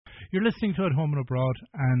You're listening to At Home and Abroad,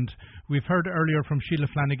 and we've heard earlier from Sheila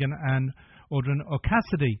Flanagan and Odhrán ó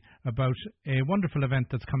Casaide about a wonderful event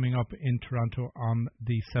that's coming up in Toronto on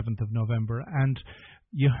the 7th of November. And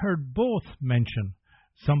you heard both mention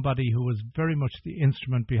somebody who was very much the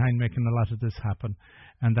instrument behind making a lot of this happen,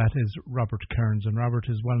 and that is Robert Kearns. And Robert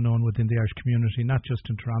is well known within the Irish community, not just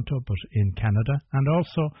in Toronto, but in Canada and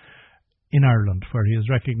also in Ireland, where he is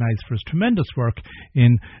recognised for his tremendous work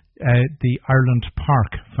in the Ireland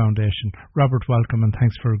Park Foundation. Robert, welcome, and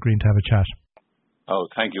thanks for agreeing to have a chat. Oh,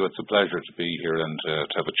 thank you. It's a pleasure to be here and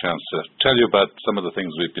to have a chance to tell you about some of the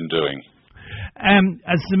things we've been doing.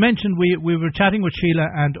 As I mentioned, we were chatting with Sheila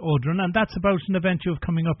and Odhrán, and that's about an event you have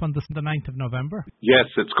coming up on the 9th of November. Yes,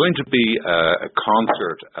 it's going to be a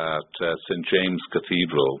concert at St. James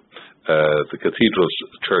Cathedral, the Cathedral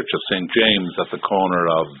Church of St. James at the corner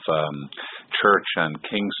of Church and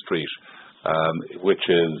King Street, which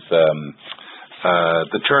is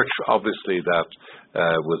the church, obviously, that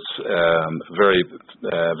was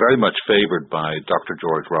very much favoured by Dr.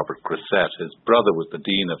 George Robert Grisette. His brother was the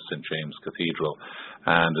Dean of St. James Cathedral,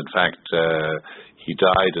 and in fact he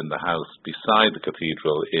died in the house beside the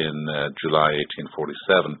cathedral in July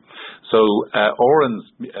 1847. So Oran's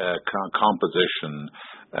composition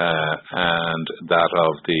and that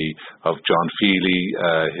of John Feely,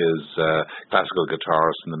 his classical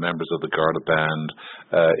guitarist, and the members of the Garda Band,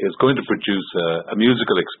 is going to produce a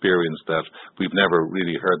musical experience that we've never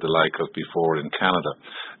really heard the like of before in Canada.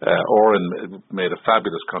 Oran made a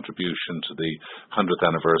fabulous contribution to the 100th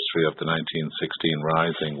anniversary of the 1916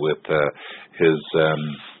 Rising with his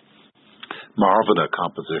Marvana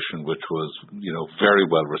composition, which was, very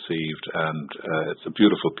well received, and it's a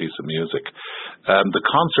beautiful piece of music. The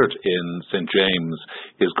concert in St. James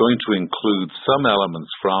is going to include some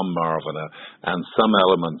elements from Marvana and some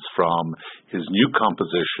elements from his new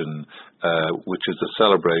composition, which is a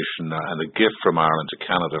celebration and a gift from Ireland to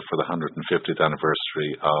Canada for the 150th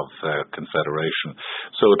anniversary of Confederation.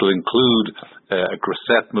 So it'll include a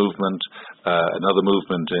grisette movement, another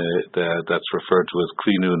movement that's referred to as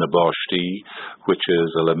Crínú na Báistí, which is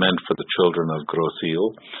a lament for the children of Grosil,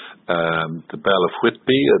 the Bell of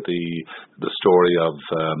Whitby, the story of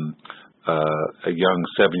a young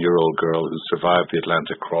 7-year-old girl who survived the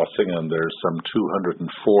Atlantic crossing, and there's some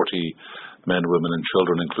 240 men, women and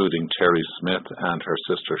children, including Terry Smith and her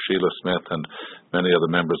sister Sheila Smith and many other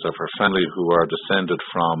members of her family who are descended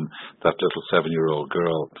from that little 7-year-old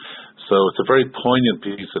girl. So it's a very poignant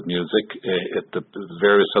piece of music. The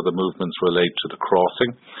various other movements relate to the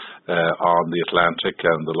crossing on the Atlantic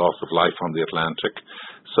and the loss of life on the Atlantic.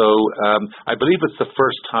 So I believe it's the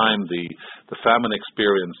first time the famine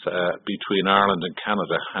experience between Ireland and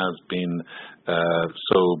Canada has been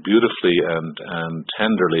so beautifully and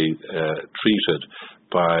tenderly treated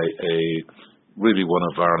by really one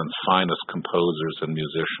of Ireland's finest composers and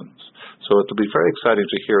musicians. So it'll be very exciting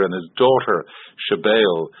to hear. And his daughter,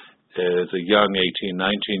 Siobhán, is a young 18,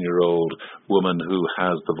 19-year-old woman who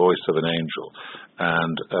has the voice of an angel.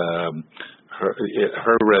 And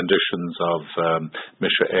her renditions of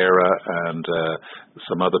Misha Era and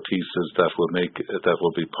some other pieces that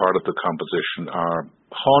will be part of the composition are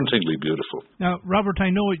hauntingly beautiful. Now, Robert, I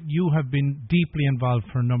know you have been deeply involved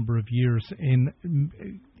for a number of years and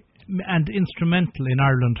instrumental in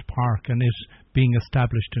Ireland Park and it being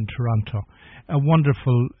established in Toronto. A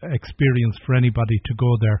wonderful experience for anybody to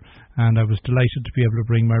go there, and I was delighted to be able to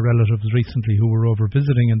bring my relatives recently who were over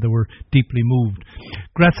visiting, and they were deeply moved.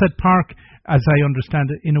 Casaide Park, as I understand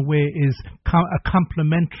it, in a way is a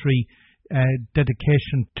complementary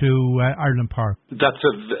dedication to Ireland Park. That's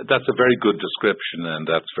a very good description, and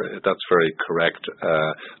that's very correct,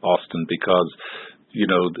 Austin, because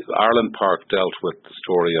Ireland Park dealt with the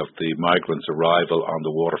story of the migrants' arrival on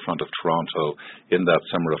the waterfront of Toronto in that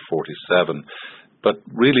summer of 47. But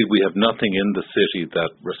really, we have nothing in the city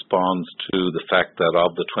that responds to the fact that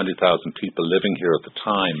of the 20,000 people living here at the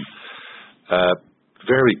time,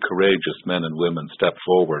 very courageous men and women stepped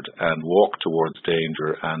forward and walked towards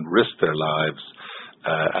danger and risked their lives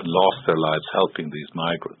and lost their lives helping these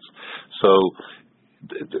migrants. So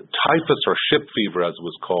typhus, or ship fever as it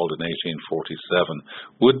was called in 1847,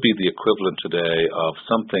 would be the equivalent today of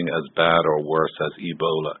something as bad or worse as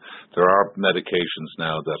Ebola. There are medications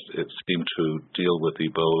now that seem to deal with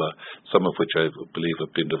Ebola, some of which I believe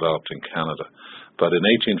have been developed in Canada. But in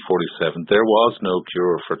 1847, there was no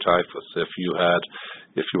cure for typhus. If you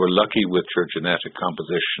were lucky with your genetic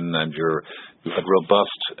composition and you had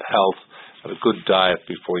robust health, had a good diet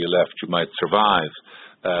before you left, you might survive.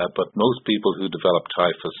 But most people who developed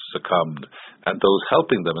typhus succumbed, and those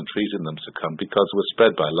helping them and treating them succumbed because it was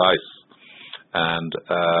spread by lice. And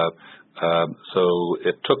So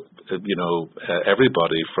it took,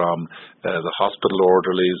 everybody from the hospital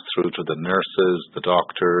orderlies through to the nurses, the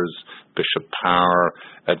doctors, Bishop Power,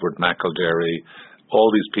 Edward McElderry.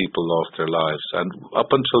 All these people lost their lives. And up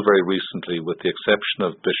until very recently, with the exception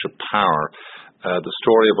of Bishop Power, the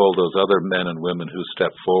story of all those other men and women who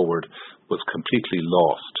stepped forward was completely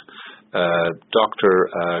lost. Dr.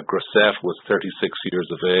 Grosset was 36 years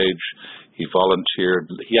of age. He volunteered.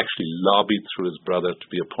 He actually lobbied through his brother to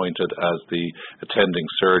be appointed as the attending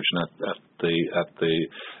surgeon at the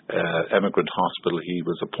emigrant hospital. He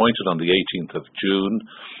was appointed on the 18th of June,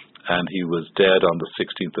 and he was dead on the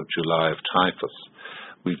 16th of July of typhus.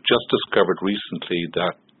 We've just discovered recently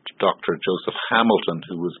that Dr. Joseph Hamilton,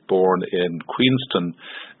 who was born in Queenston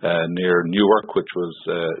near Newark,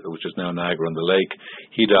 which is now Niagara-on-the-Lake,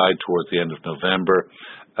 he died towards the end of November.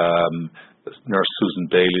 Nurse Susan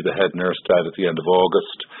Bailey, the head nurse, died at the end of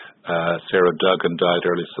August. Sarah Duggan died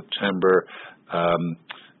early September.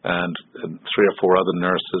 And 3 or 4 other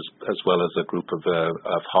nurses, as well as a group of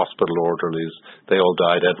hospital orderlies, they all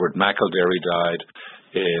died. Edward McElderry died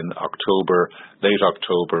in late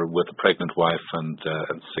October, with a pregnant wife and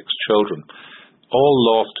 6 children. All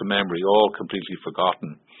lost to memory, all completely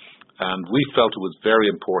forgotten. And we felt it was very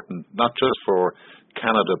important, not just for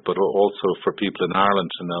Canada, but also for people in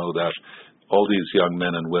Ireland to know that all these young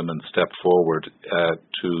men and women stepped forward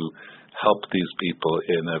to help these people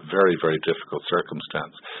in a very, very difficult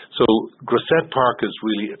circumstance. So Grosset Park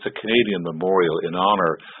it's a Canadian memorial in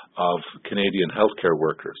honour of Canadian healthcare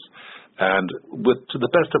workers. And to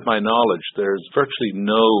the best of my knowledge, there's virtually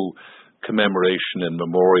no commemoration in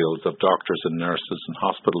memorials of doctors and nurses and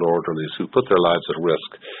hospital orderlies who put their lives at risk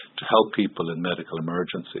to help people in medical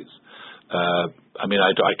emergencies.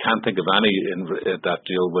 I can't think of any that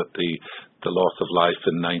deal with the loss of life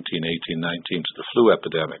in 1918-19 to the flu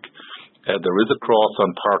epidemic. There is a cross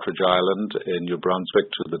on Partridge Island in New Brunswick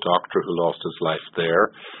to the doctor who lost his life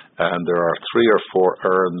there, and there are 3 or 4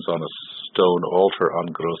 urns on a stone altar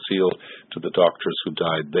on Gros Isle to the doctors who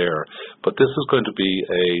died there. But this is going to be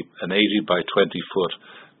an 80 by 20 foot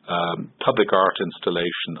public art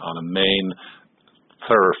installation on a main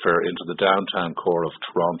thoroughfare into the downtown core of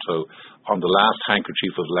Toronto, on the last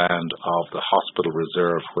handkerchief of land of the hospital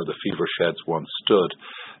reserve where the fever sheds once stood.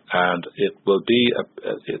 And it will be,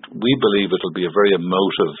 we believe it will be a very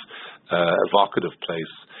emotive, evocative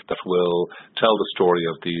place that will tell the story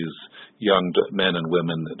of these young men and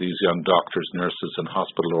women, these young doctors, nurses and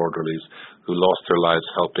hospital orderlies who lost their lives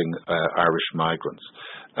helping Irish migrants.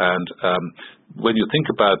 And when you think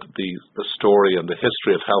about the story and the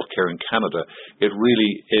history of healthcare in Canada, it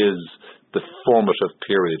really is the formative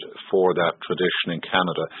period for that tradition in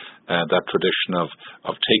Canada, that tradition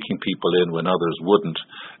of taking people in when others wouldn't,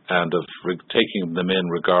 and of taking them in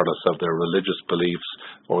regardless of their religious beliefs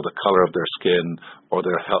or the colour of their skin or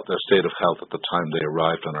their state of health at the time they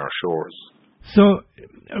arrived on our shores. So,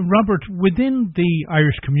 Robert, within the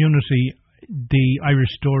Irish community, the Irish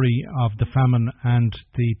story of the famine and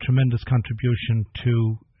the tremendous contribution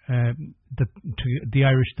to the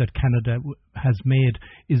Irish that Canada has made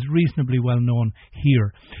is reasonably well known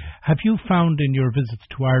here. Have you found in your visits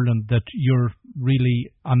to Ireland that you're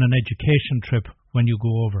really on an education trip when you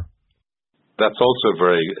go over? That's also a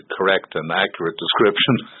very correct and accurate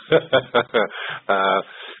description.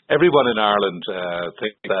 Everyone in Ireland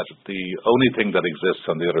thinks that the only thing that exists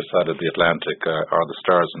on the other side of the Atlantic are the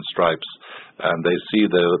stars and stripes, and they see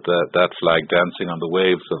that flag dancing on the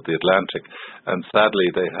waves of the Atlantic. And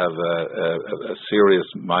sadly, they have a serious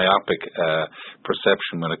myopic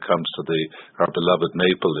perception when it comes to our beloved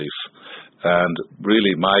maple leaf. And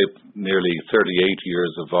really, my nearly 38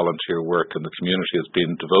 years of volunteer work in the community has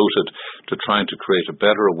been devoted to trying to create a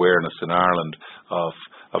better awareness in Ireland of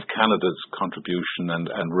Canada's contribution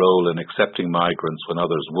and role in accepting migrants when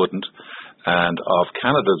others wouldn't, and of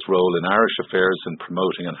Canada's role in Irish affairs in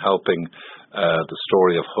promoting and helping the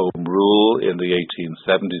story of home rule in the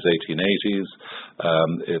 1870s, 1880s,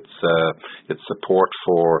 its support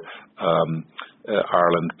for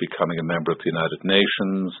Ireland becoming a member of the United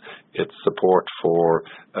Nations, its support for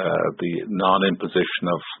the non-imposition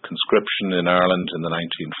of conscription in Ireland in the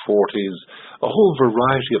 1940s, a whole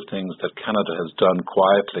variety of things that Canada has done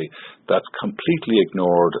quietly that's completely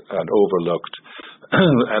ignored and overlooked.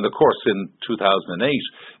 And of course, in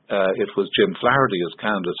 2008, it was Jim Flaherty as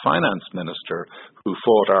Canada's finance minister who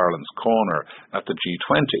fought Ireland's corner at the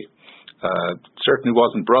G20. Certainly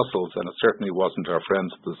wasn't Brussels, and it certainly wasn't our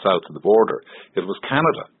friends at the south of the border. It was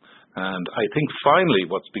Canada. And I think finally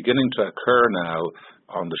what's beginning to occur now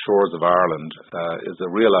on the shores of Ireland is a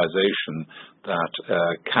realization that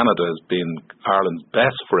Canada has been Ireland's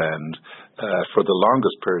best friend for the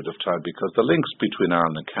longest period of time, because the links between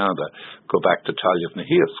Ireland and Canada go back to Tailliamh na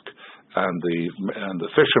hÉisk, and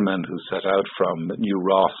the fishermen who set out from New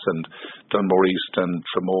Ross and Dunmore East and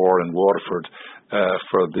Tramore and Waterford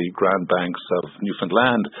for the Grand Banks of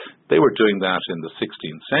Newfoundland. They were doing that in the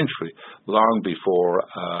 16th century, long before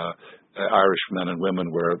Irish men and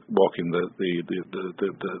women were walking the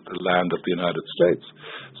land of the United States.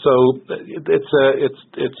 So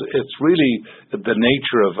it's really the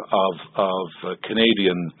nature of the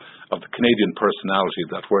Canadian personality,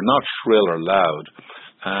 that we're not shrill or loud,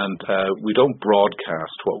 and we don't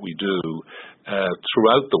broadcast what we do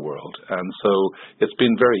throughout the world. And so it's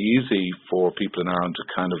been very easy for people in Ireland to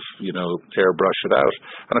kind of, airbrush it out.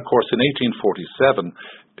 And of course, in 1847,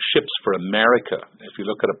 Ships for America, if you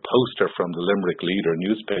look at a poster from the Limerick Leader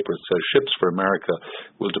newspaper, it says Ships for America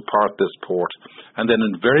will depart this port, and then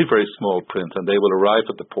in very, very small print, and they will arrive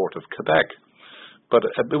at the port of Quebec. But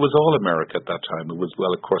it was all America at that time. It was,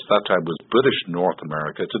 well, of course, that time was British North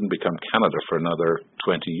America. It didn't become Canada for another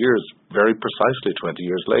 20 years, very precisely 20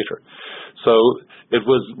 years later. So it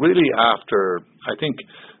was really after, I think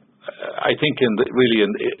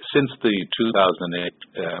since the 2008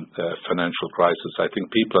 financial crisis, I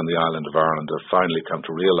think people on the island of Ireland have finally come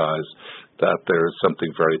to realize that there is something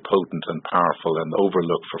very potent and powerful and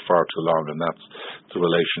overlooked for far too long, and that's the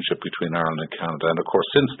relationship between Ireland and Canada. And of course,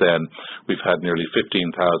 since then, we've had nearly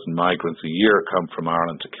 15,000 migrants a year come from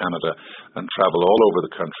Ireland to Canada and travel all over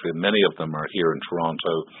the country, and many of them are here in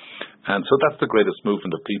Toronto. And so that's the greatest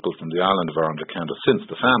movement of people from the island of Ireland to Canada since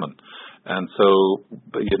the famine. And so,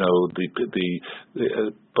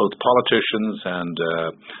 both politicians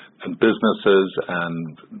and businesses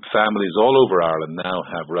and families all over Ireland now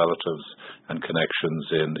have relatives and connections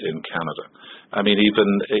in Canada. I mean, even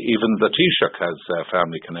the Taoiseach has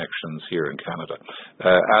family connections here in Canada,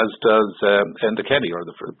 as does Enda Kenny, or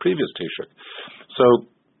the previous Taoiseach. So,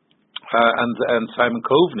 and Simon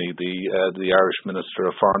Coveney, the Irish Minister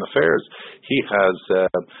of Foreign Affairs, he has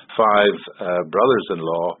 5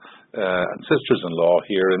 brothers-in-law and sisters-in-law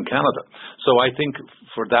here in Canada. So I think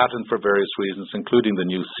for that and for various reasons, including the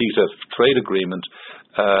new CETA trade agreement,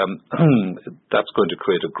 that's going to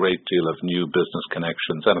create a great deal of new business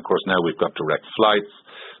connections. And of course, now we've got direct flights.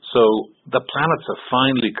 So the planets have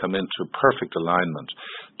finally come into perfect alignment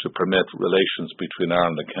to permit relations between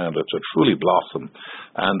Ireland and Canada to truly blossom.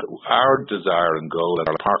 And our desire and goal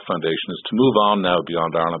at our Park Foundation is to move on now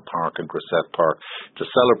beyond Ireland Park and Grisette Park, to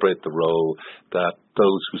celebrate the role that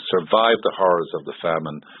those who survived the horrors of the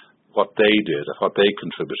famine, what they did, what they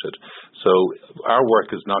contributed. So our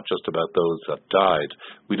work is not just about those that died.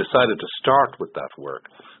 We decided to start with that work,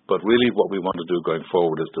 but really what we want to do going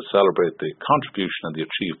forward is to celebrate the contribution and the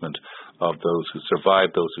achievement of those who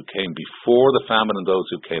survived, those who came before the famine and those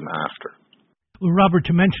who came after. Well, Robert,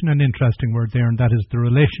 you mentioned an interesting word there, and that is the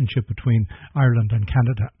relationship between Ireland and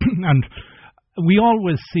Canada. And we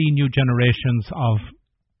always see new generations of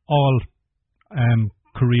all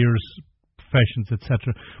careers, professions,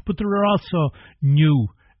 etc. But there are also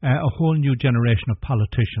a whole new generation of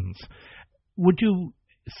politicians. Would you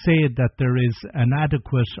say that there is an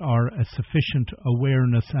adequate or a sufficient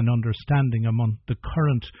awareness and understanding among the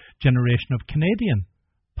current generation of Canadian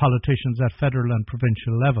politicians at federal and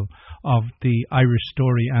provincial level of the Irish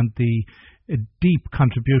story and the deep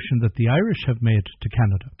contribution that the Irish have made to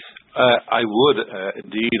Canada? I would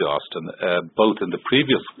indeed, Austin. Both in the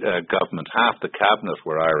previous government, half the cabinet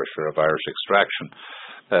were Irish or of Irish extraction.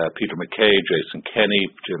 Peter MacKay, Jason Kenny,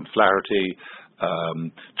 Jim Flaherty,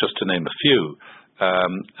 just to name a few.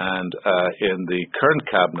 And in the current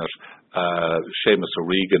cabinet, Seamus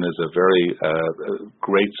O'Regan is a very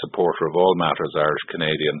great supporter of all matters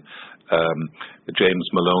Irish-Canadian. James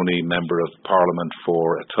Maloney, Member of Parliament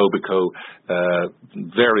for Etobicoke,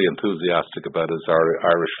 very enthusiastic about his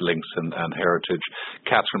Irish links and heritage.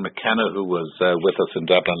 Catherine McKenna, who was with us in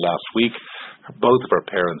Dublin last week, both of her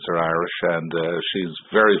parents are Irish, and she's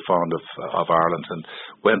very fond of Ireland and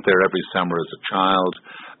went there every summer as a child.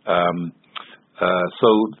 So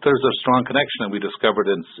there's a strong connection, and we discovered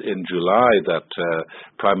in July that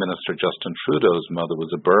Prime Minister Justin Trudeau's mother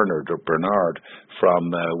was a Bernard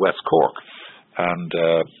from West Cork. And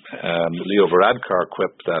Leo Varadkar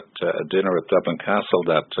quipped at a dinner at Dublin Castle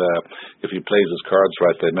that if he plays his cards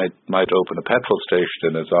right, they might open a petrol station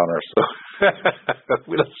in his honour. So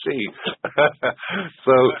We'll see.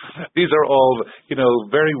 So these are all,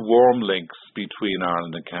 very warm links between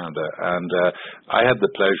Ireland and Canada. And I had the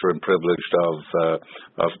pleasure and privilege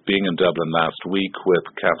of being in Dublin last week with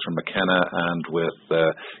Catherine McKenna and with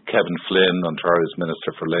Kevin Flynn, Ontario's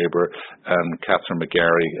Minister for Labour, and Catherine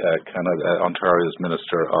McGarry, Ontario's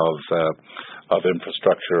Minister of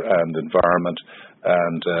Infrastructure and Environment,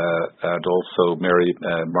 and also Mary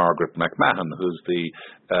Margaret McMahon, who's the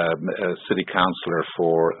city councillor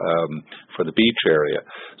for the beach area.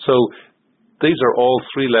 So these are all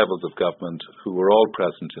three levels of government who were all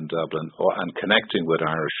present in Dublin and connecting with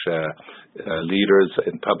Irish leaders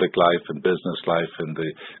in public life and business life in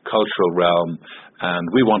the cultural realm. And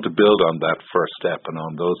we want to build on that first step and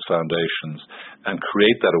on those foundations and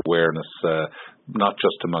create that awareness, not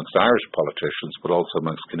just amongst Irish politicians, but also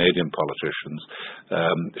amongst Canadian politicians.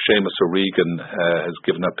 Seamus O'Regan has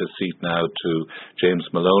given up his seat now to James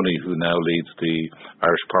Maloney, who now leads the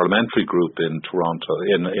Irish Parliamentary Group in Toronto,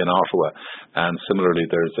 in Ottawa. And similarly,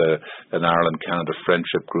 there's an Ireland-Canada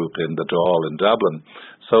Friendship Group in the Dáil in Dublin.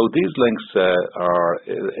 So these links they're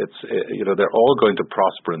all going to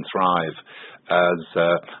prosper and thrive. As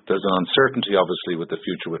there's an uncertainty, obviously, with the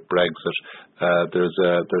future with Brexit.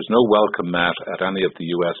 There's no welcome mat at any of the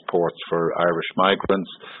U.S. ports for Irish migrants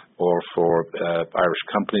or for Irish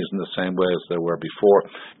companies in the same way as there were before.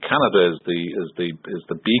 Canada is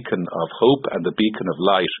the beacon of hope and the beacon of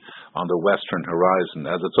light on the western horizon,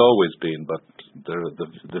 as it's always been. But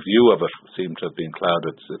the view of it seemed to have been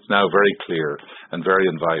clouded. It's now very clear and very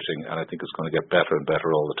inviting, and I think it's going to get better and better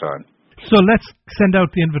all the time. So let's send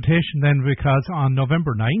out the invitation then, because on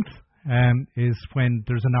November 9th is when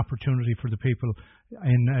there's an opportunity for the people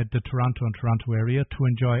in the Toronto and Toronto area to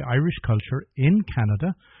enjoy Irish culture in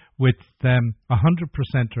Canada with 100%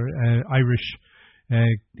 Irish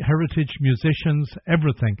heritage, musicians,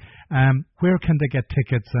 everything. Where can they get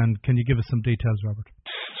tickets, and can you give us some details, Robert?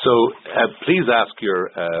 So please ask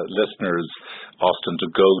your listeners, Austin, to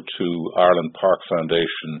go to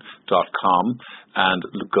IrelandParkFoundation.com and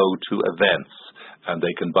go to events. And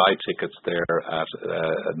they can buy tickets there at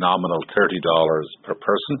a nominal $30 per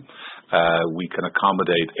person. We can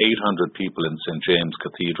accommodate 800 people in St. James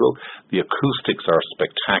Cathedral. The acoustics are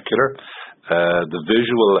spectacular. The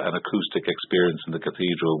visual and acoustic experience in the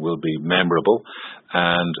cathedral will be memorable,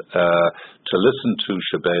 and to listen to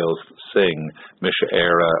Siobhán sing Misha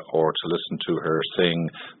Era, or to listen to her sing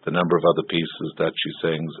the number of other pieces that she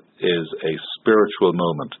sings, is a spiritual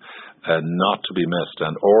moment not to be missed.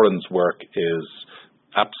 And Oran's work is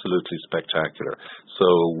absolutely spectacular.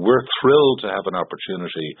 So we're thrilled to have an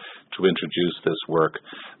opportunity to introduce this work,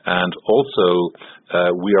 and also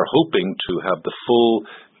we are hoping to have the full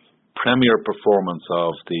premiere performance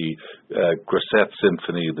of the Grisette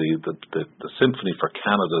Symphony, the Symphony for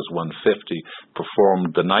Canada's 150,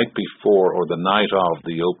 performed the night before or the night of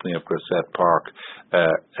the opening of Grisette Park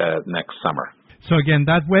next summer. So again,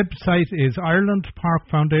 that website is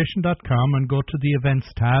IrelandParkFoundation.com, and go to the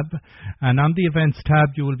events tab. And on the events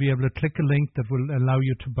tab, you will be able to click a link that will allow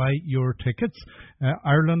you to buy your tickets,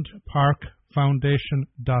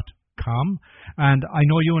 IrelandParkFoundation.com. And I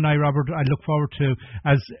know you and I, Robert, I look forward to,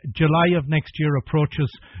 as July of next year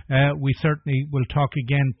approaches, we certainly will talk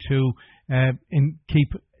again to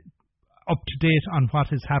keep up to date on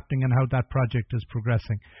what is happening and how that project is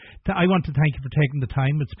progressing. I want to thank you for taking the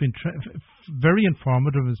time. It's been very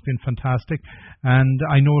informative. It's been fantastic. And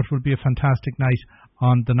I know it will be a fantastic night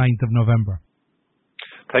on the 9th of November.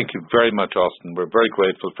 Thank you very much, Austin. We're very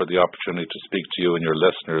grateful for the opportunity to speak to you and your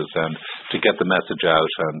listeners, and to get the message out,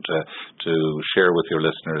 and to share with your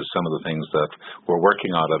listeners some of the things that we're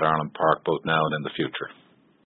working on at Ireland Park, both now and in the future.